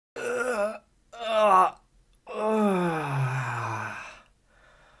Oh,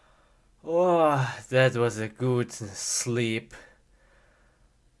 that was a good sleep.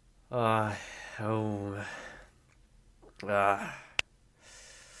 Oh. Ah.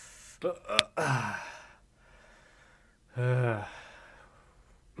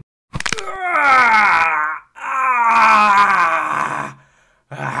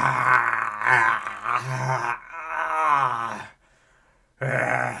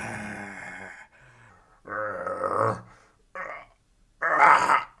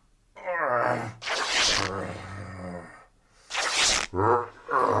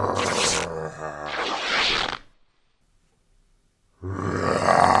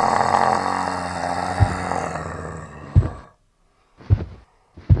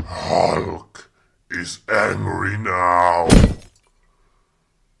 Hulk is angry now.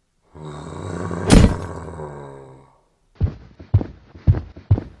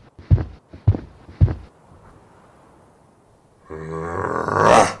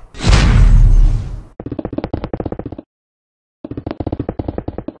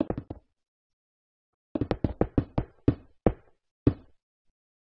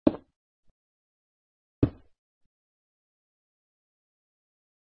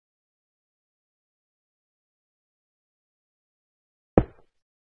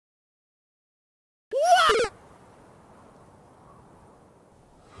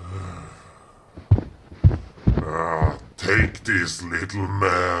 Take this, little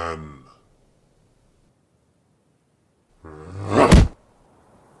man.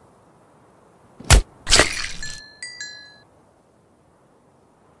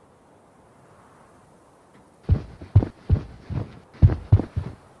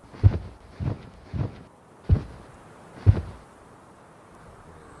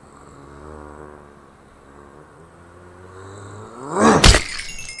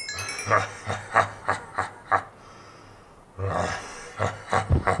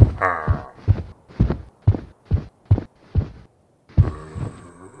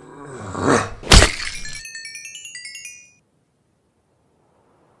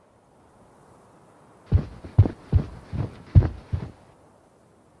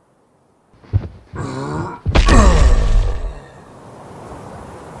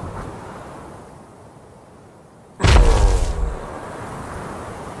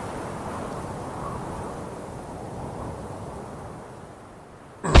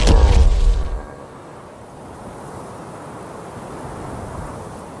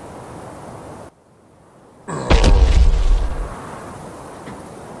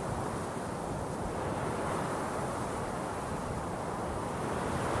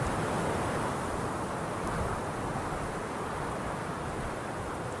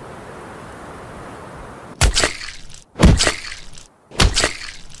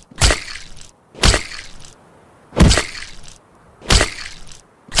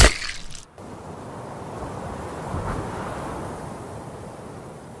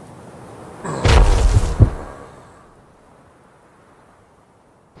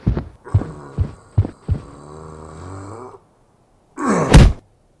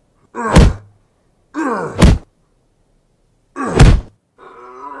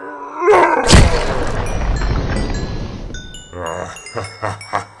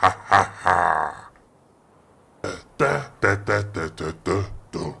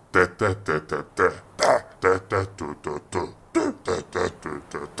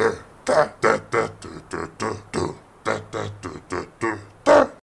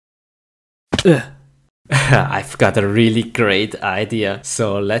 I've got a really great idea.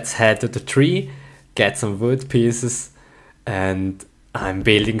 So let's head to the tree, get some wood pieces, and I'm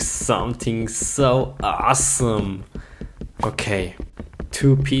building something so awesome. Okay,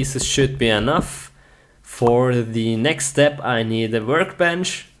 2 pieces should be enough. For the next step I need a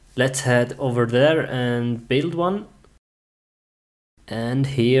workbench. Let's head over there and build one. And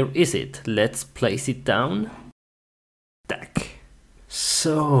here is it. Let's place it down. Tack.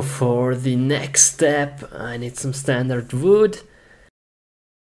 So for the next step I need some standard wood,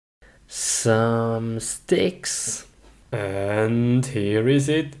 some sticks, and here is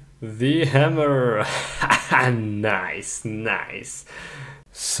it, the hammer. Nice, nice.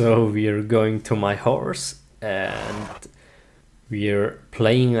 So we're going to my horse and we're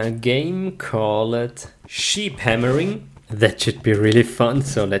playing a game called sheep hammering. That should be really fun,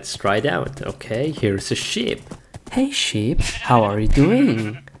 so let's try it out. Okay, here's a sheep. Hey sheep, how are you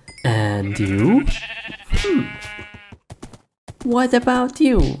doing? And you? What about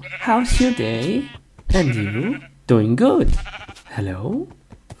you? How's your day? And you? Doing good. Hello?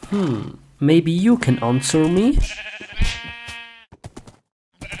 Maybe you can answer me?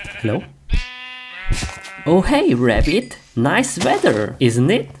 Hello? Oh hey rabbit, nice weather, isn't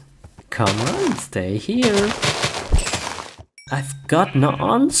it? Come on, stay here. I've got no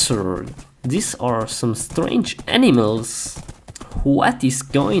answer. These are some strange animals. What is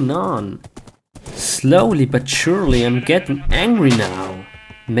going on? Slowly but surely I'm getting angry now.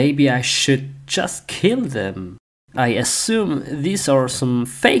 Maybe I should just kill them. I assume these are some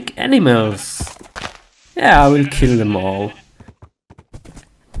fake animals. Yeah, I will kill them all.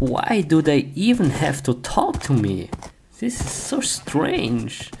 Why do they even have to talk to me? This is so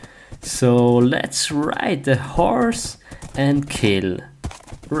strange. So let's ride the horse and kill.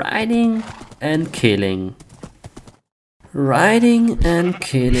 Riding and killing. Riding and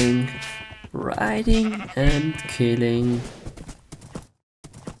killing. Riding and killing.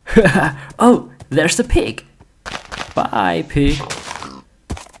 Oh, there's a pig. Bye, pig.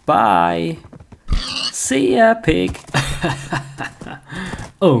 Bye. See ya, pig.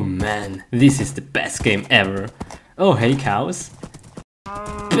 Oh man, this is the best game ever. Oh hey cows.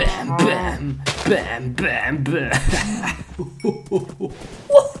 Bam bam bam bam bam.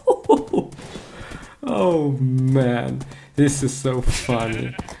 Oh man, this is so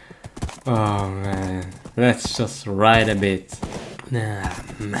funny. Oh man, let's just ride a bit.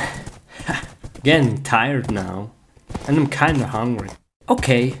 Getting tired now, and I'm kinda hungry.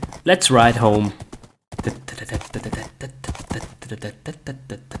 Okay, let's ride home.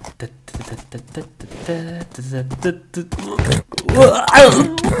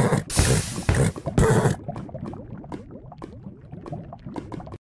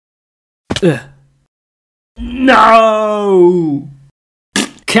 No!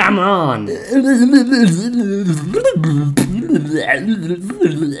 Come on!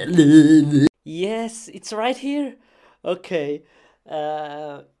 Yes, it's right here. Okay,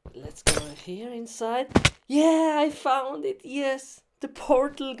 let's go here inside. Yeah, I found it. Yes, the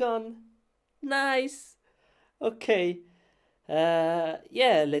portal gun. Nice. Okay.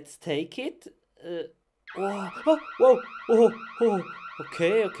 Yeah, let's take it. Whoa.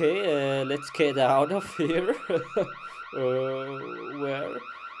 Okay. Let's get out of here. Where?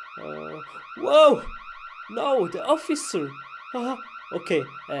 Whoa! No, the officer. Okay.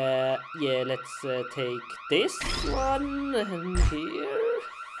 Yeah, let's take this one and here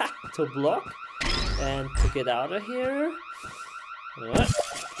to block and to get out of here.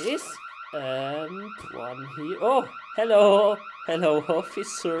 This and one here. Oh, hello,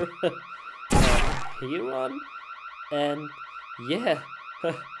 officer. Here one and yeah.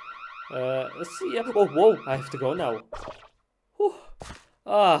 See ya. Oh, whoa! I have to go now. Whew.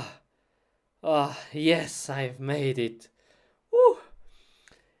 Yes, I've made it. Whew.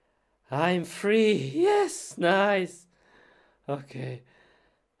 I'm free. Yes, nice. Okay.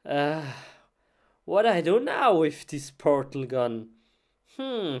 What I do now with this portal gun?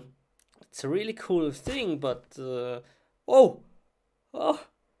 It's a really cool thing, but oh, the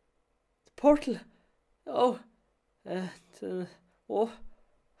portal. Oh, and the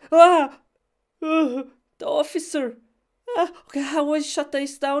officer. Okay, how will I shut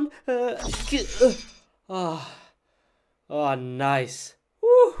this down? Nice.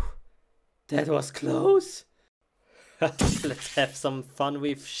 Woo, that was close. Let's have some fun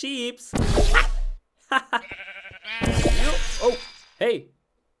with sheeps. Oh, hey,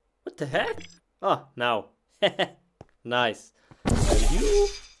 what the heck? Oh, now. Nice. And you.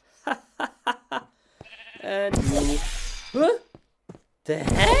 And you. Huh? The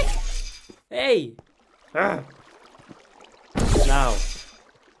heck? Hey. Now.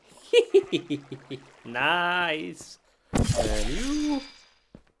 Nice. And you.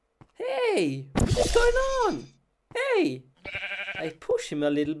 Hey, what's going on? Hey, I push him a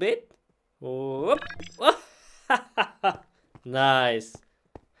little bit. Oh, nice.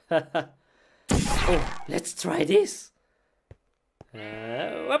 Oh, let's try this.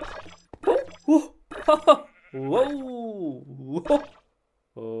 Whoa.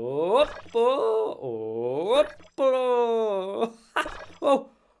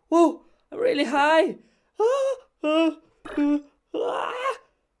 Whoa, really high.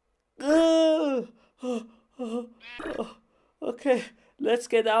 Okay, let's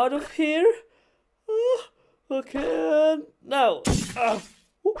get out of here. Okay, now.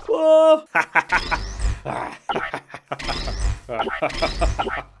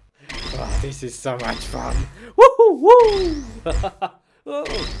 This is so much fun. Woo!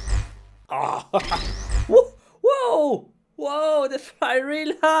 Whoa, they fly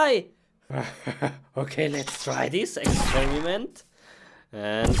real high. Okay, let's try this experiment.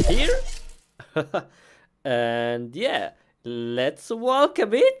 And here. And yeah, let's walk a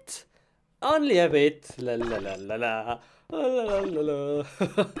bit. Only a bit. La la la la la. La la la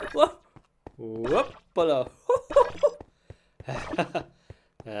la. Whoop. Hoppala.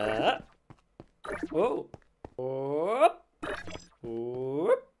 Oh. Whoop.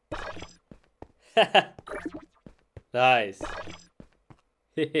 Whoop. Nice.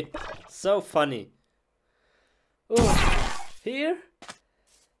 So funny. Oh, here.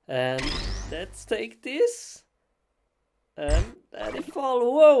 And let's take this. And let it fall.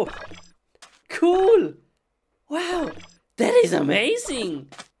 Whoa. Cool. Wow. That is amazing.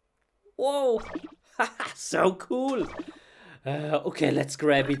 Whoa. So cool. Okay, let's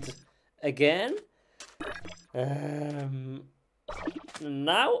grab it again.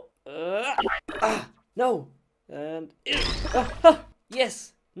 Now. No. And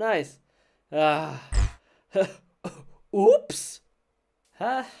yes. Nice. Oops.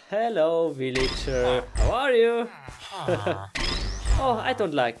 Hello, villager. How are you? Oh, I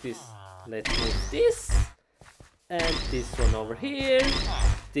don't like this. Let's move this. And this one over here.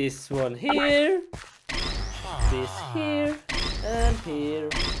 This one here. This here. And here.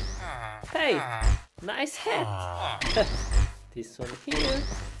 Hey, nice hat. This one here.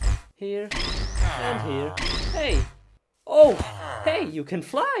 Here. And here. Hey. Oh, hey, you can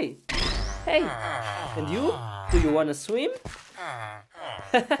fly. Hey. And you? Do you want to swim?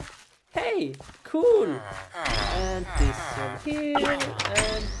 Hey, cool. And this one here.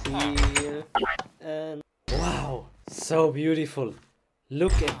 And here. And wow, so beautiful.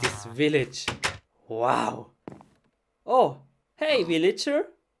 Look at this village. Wow. Oh, hey, villager.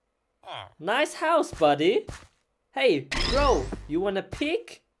 Nice house, buddy. Hey, bro, you want a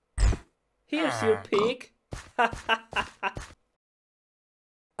pig? Here's your pig.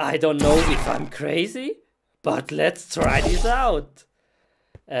 I don't know if I'm crazy, but let's try this out.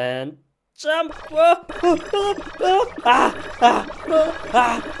 And jump. Whoa.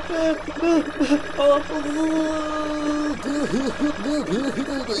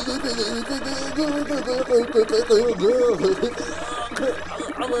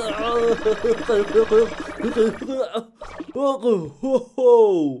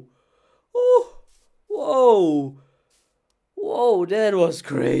 Whoa, that was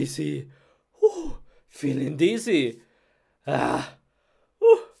crazy. Feeling dizzy.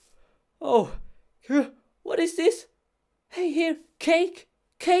 Oh, what is this? Hey, here, cake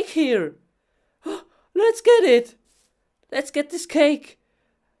here. Let's get it. Let's get this cake.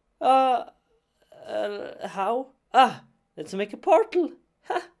 How? Let's make a portal.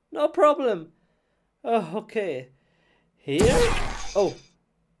 No problem. Okay. Here. Oh,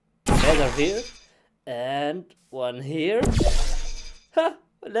 another here. And one here.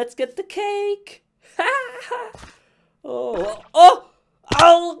 Let's get the cake. Oh.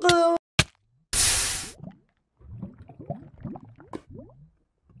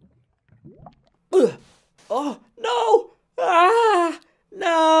 Oh, no!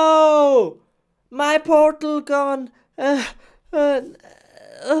 No! My portal gone.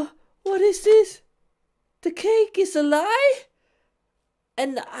 What is this? The cake is a lie?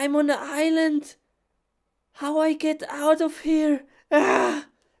 And I'm on an island. How I get out of here?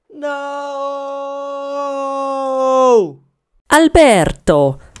 No!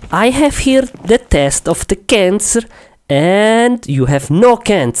 Alberto, I have here the test of the cancer. And you have no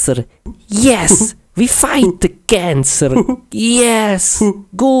cancer. Yes, we fight the cancer. Yes,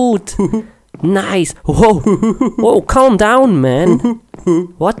 good. Nice. Whoa, calm down, man.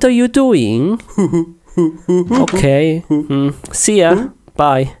 What are you doing? Okay, see ya.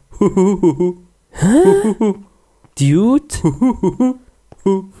 Bye. Huh? Dude?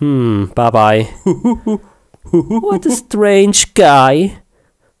 Bye-bye. What a strange guy.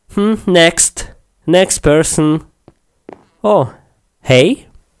 Next person. Oh, hey.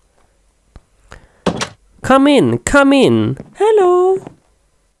 Come in. Hello.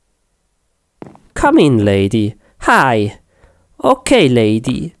 Come in, lady. Hi. Okay,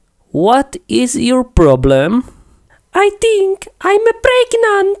 lady. What is your problem? I think I'm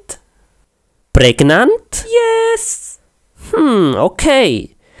pregnant. Pregnant? Yes.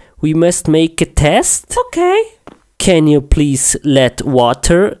 Okay. We must make a test. Okay. Can you please let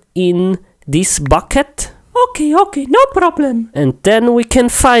water in this bucket? Okay, no problem. And then we can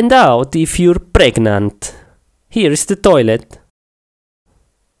find out if you're pregnant. Here is the toilet.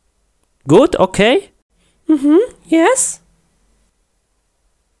 Good, okay? Yes.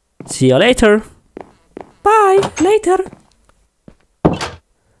 See you later. Bye, later.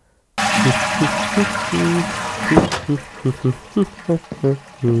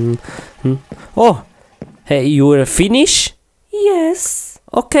 Oh, hey, you finished? Yes.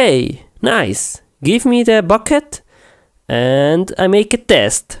 Okay, nice. Give me the bucket and I make a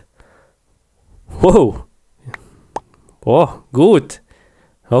test. Whoa. Oh, good.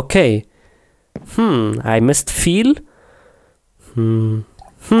 Okay. I must feel.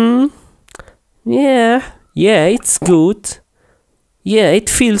 Yeah, it's good. Yeah, it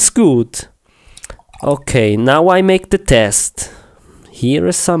feels good. Okay, now I make the test. Here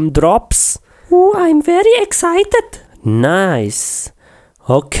are some drops. Oh, I'm very excited. Nice.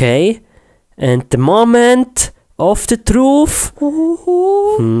 Okay, and the moment of the truth.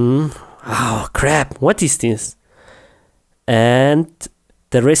 Oh, crap, what is this? And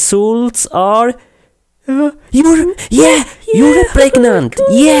the results are... You're pregnant.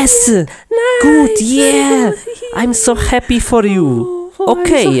 Yes. Nice. Good, yeah. I'm so happy for you.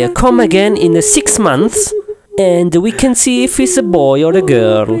 Okay, come again in 6 months and we can see if it's a boy or a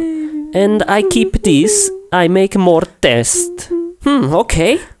girl. And I keep this. I make more tests.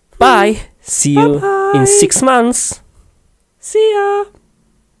 Okay. Bye. See you in 6 months. See ya.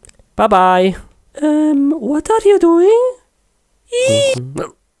 Bye-bye. What are you doing?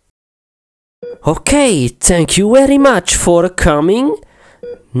 Okay, thank you very much for coming.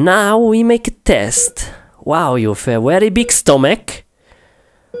 Now we make a test. Wow, you have a very big stomach.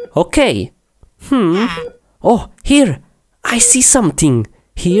 Okay. Oh, here. I see something.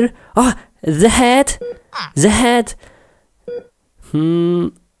 Here. Oh, the head. The head.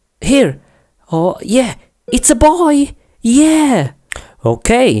 Here. Oh, yeah. It's a boy. Yeah.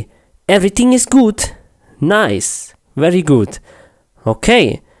 Okay. Everything is good. Nice. Very good.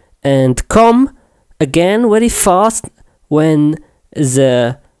 Okay. And come again very fast when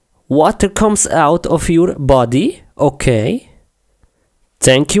the water comes out of your body. Okay.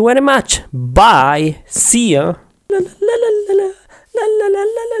 Thank you very much. Bye. See ya. La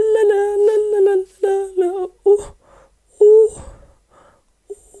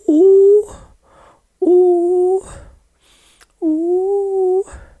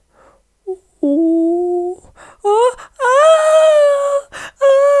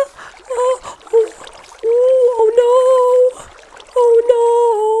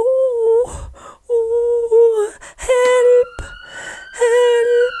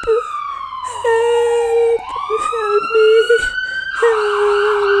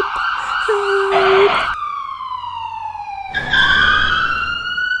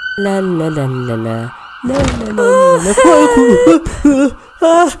la la la la la la la.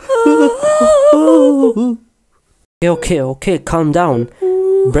 Okay, calm down.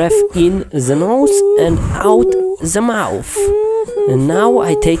 Breath in the nose and out the mouth. And now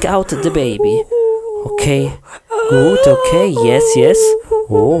I take out the baby. Okay, good, okay, yes.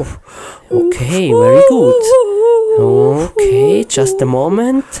 Oh, okay, very good. Okay, just a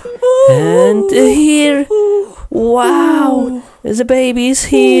moment. And here. Wow, the baby is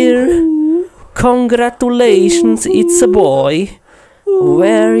here. Congratulations, it's a boy.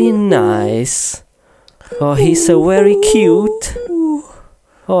 Very nice. Oh, he's so very cute.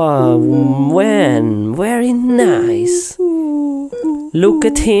 Oh, very nice. Look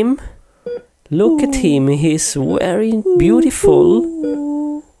at him. Look at him, he's very beautiful.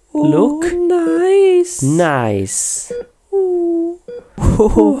 Look. Nice.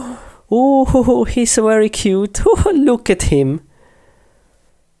 Oh, he's very cute. Oh, look at him.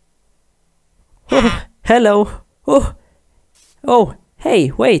 Oh, hello. Oh,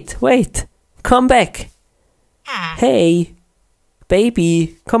 hey, wait. Come back. Hey,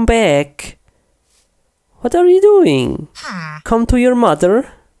 baby, come back. What are you doing? Come to your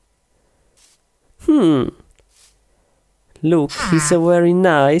mother. Look, he's so very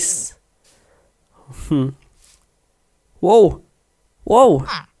nice. Whoa.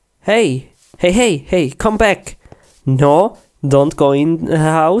 Hey, come back. No, don't go in the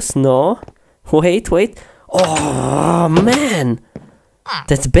house, no. Wait. Oh, man.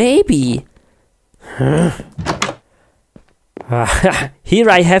 That's baby. Here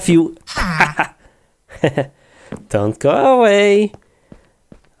I have you. Don't go away.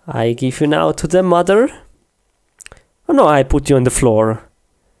 I give you now to the mother. Oh no, I put you on the floor.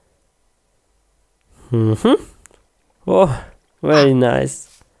 Oh, very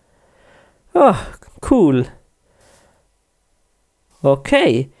nice. Oh, cool.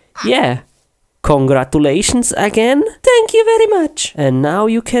 Okay, yeah. Congratulations again. Thank you very much. And now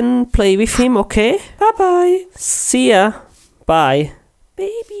you can play with him, okay? Bye-bye. See ya. Bye.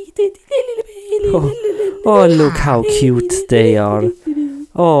 Baby. Oh, look how cute they are.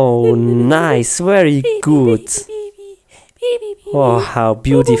 Oh, nice. Very good. Oh, how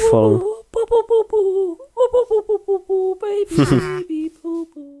beautiful.